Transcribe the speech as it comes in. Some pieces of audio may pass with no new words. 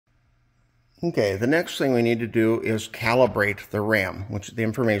Okay, the next thing we need to do is calibrate the ram, which the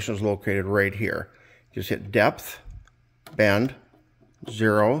information is located right here. Just hit depth, bend,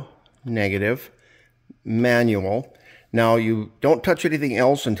 0, negative, manual. Now you don't touch anything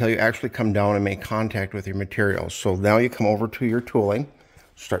else until you actually come down and make contact with your materials. So now you come over to your tooling,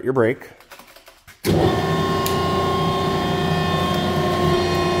 start your brake.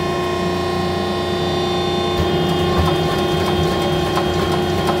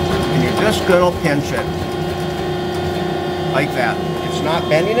 And you're just gonna pinch it. Like that. It's not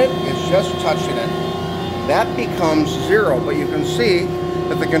bending it, it's just touching it. That becomes 0, but you can see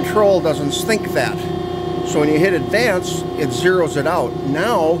that the control doesn't think that. So when you hit advance, it zeroes it out.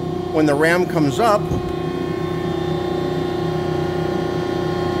 Now, when the ram comes up,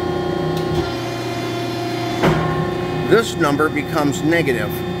 this number becomes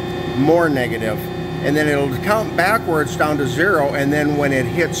negative, more negative, and then it'll count backwards down to 0, and then when it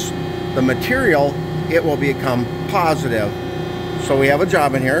hits the material, it will become positive. So we have a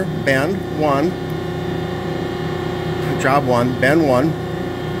job in here, bend 1, job 1, bend 1,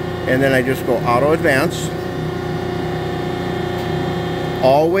 and then I just go auto advance.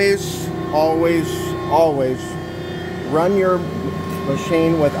 Always, always, always run your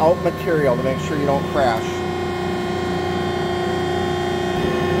machine without material to make sure you don't crash.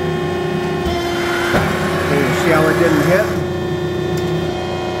 So you see how it didn't hit?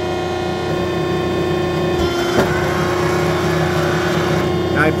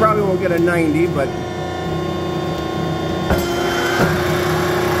 Now I probably won't get a 90, but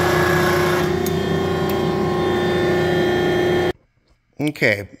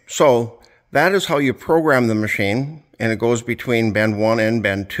okay, so that is how you program the machine, and it goes between bend 1 and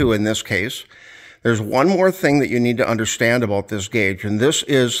bend 2 in this case. There's one more thing that you need to understand about this gauge, and this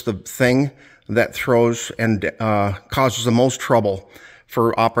is the thing that throws and causes the most trouble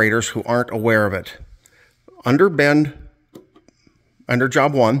for operators who aren't aware of it. Under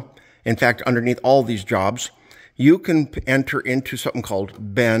job 1, in fact, underneath all these jobs, you can enter into something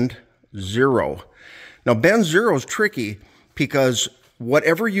called bend 0. Now, bend 0 is tricky because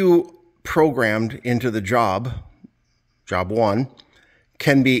whatever you programmed into the job 1,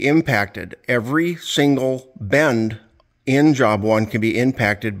 can be impacted. Every single bend in job 1 can be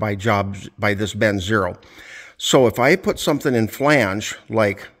impacted by this bend 0. So if I put something in flange,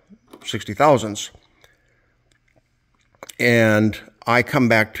 like 60 thousandths, and I come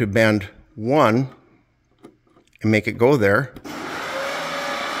back to bend 1 and make it go there,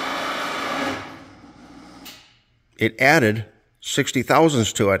 it added 60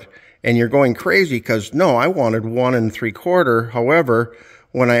 thousandths to it, and you're going crazy because no, I wanted 1 3/4. However,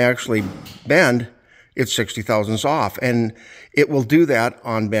 when I actually bend, it's 60 thousandths off, and it will do that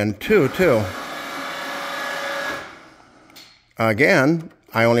on bend 2 too. Again,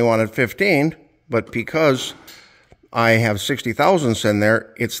 I only wanted 15, but because I have 60 thousandths in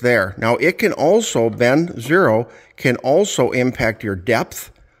there, it's there. Now it can also, bend 0 can also impact your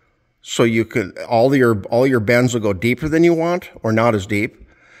depth. So you could, all your bends will go deeper than you want or not as deep.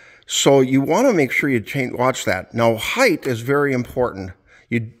 So you want to make sure you watch that. Now height is very important.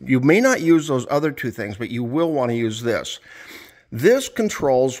 You may not use those other two things, but you will want to use this. This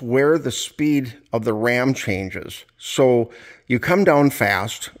controls where the speed of the ram changes. So you come down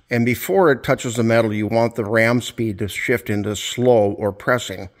fast, and before it touches the metal, you want the ram speed to shift into slow or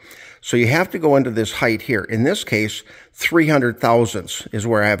pressing. So you have to go into this height here. In this case, 300 thousandths is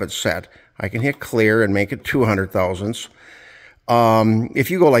where I have it set. I can hit clear and make it 200 thousandths. If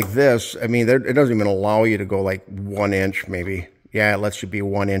you go like this, I mean, it doesn't even allow you to go like 1 inch maybe. Yeah, it lets you be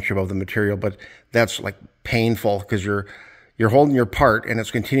 1 inch above the material, but that's like painful because you're holding your part and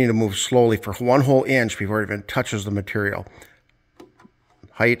it's continuing to move slowly for 1 whole inch before it even touches the material.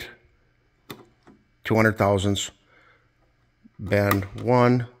 Height, 200 thousandths, bend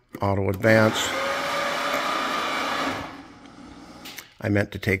 1, auto advance. I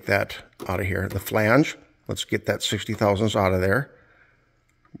meant to take that out of here. The flange, let's get that 60 thousandths out of there.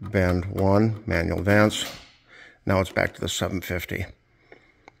 Bend 1, manual advance. Now it's back to the 750.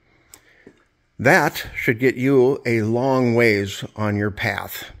 That should get you a long ways on your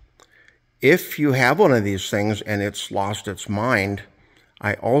path. If you have one of these things and it's lost its mind,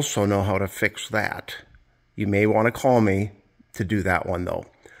 I also know how to fix that. You may want to call me to do that one though.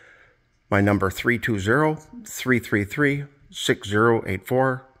 My number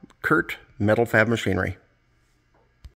 320-333-6084, Curt, Metal Fab Machinery.